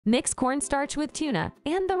Mix cornstarch with tuna,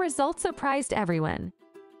 and the result surprised everyone.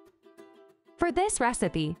 For this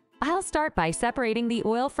recipe, I'll start by separating the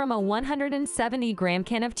oil from a 170-gram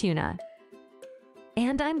can of tuna.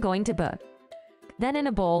 And I'm going to book. Then in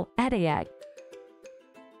a bowl, add an egg,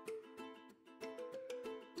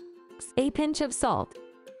 a pinch of salt,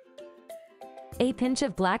 a pinch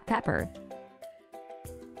of black pepper,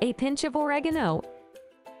 a pinch of oregano,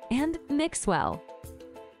 and mix well.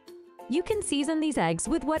 You can season these eggs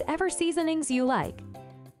with whatever seasonings you like.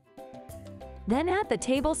 Then add the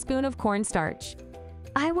tablespoon of cornstarch.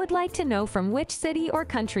 I would like to know from which city or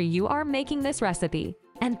country you are making this recipe,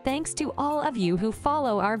 and thanks to all of you who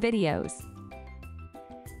follow our videos.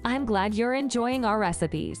 I'm glad you're enjoying our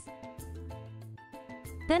recipes.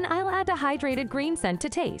 Then I'll add dehydrated green scent to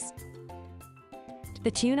taste.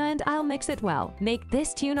 The tuna and I'll mix it well. Make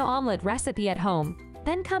this tuna omelet recipe at home.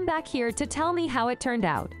 Then come back here to tell me how it turned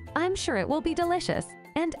out. I'm sure it will be delicious,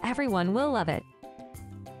 and everyone will love it.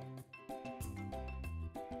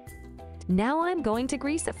 Now I'm going to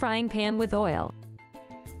grease a frying pan with oil.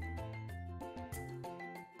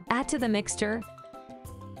 Add to the mixture.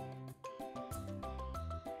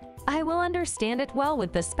 I will understand it well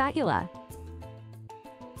with the spatula.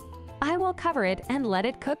 I will cover it and let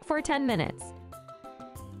it cook for 10 minutes.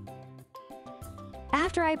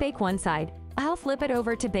 After I bake one side, I'll flip it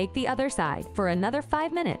over to bake the other side for another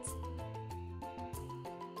 5 minutes.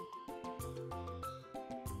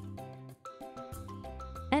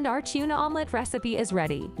 And our tuna omelet recipe is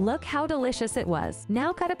ready. Look how delicious it was.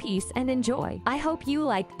 Now cut a piece and enjoy. I hope you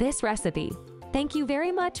liked this recipe. Thank you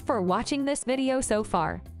very much for watching this video so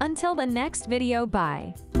far. Until the next video,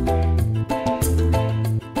 bye.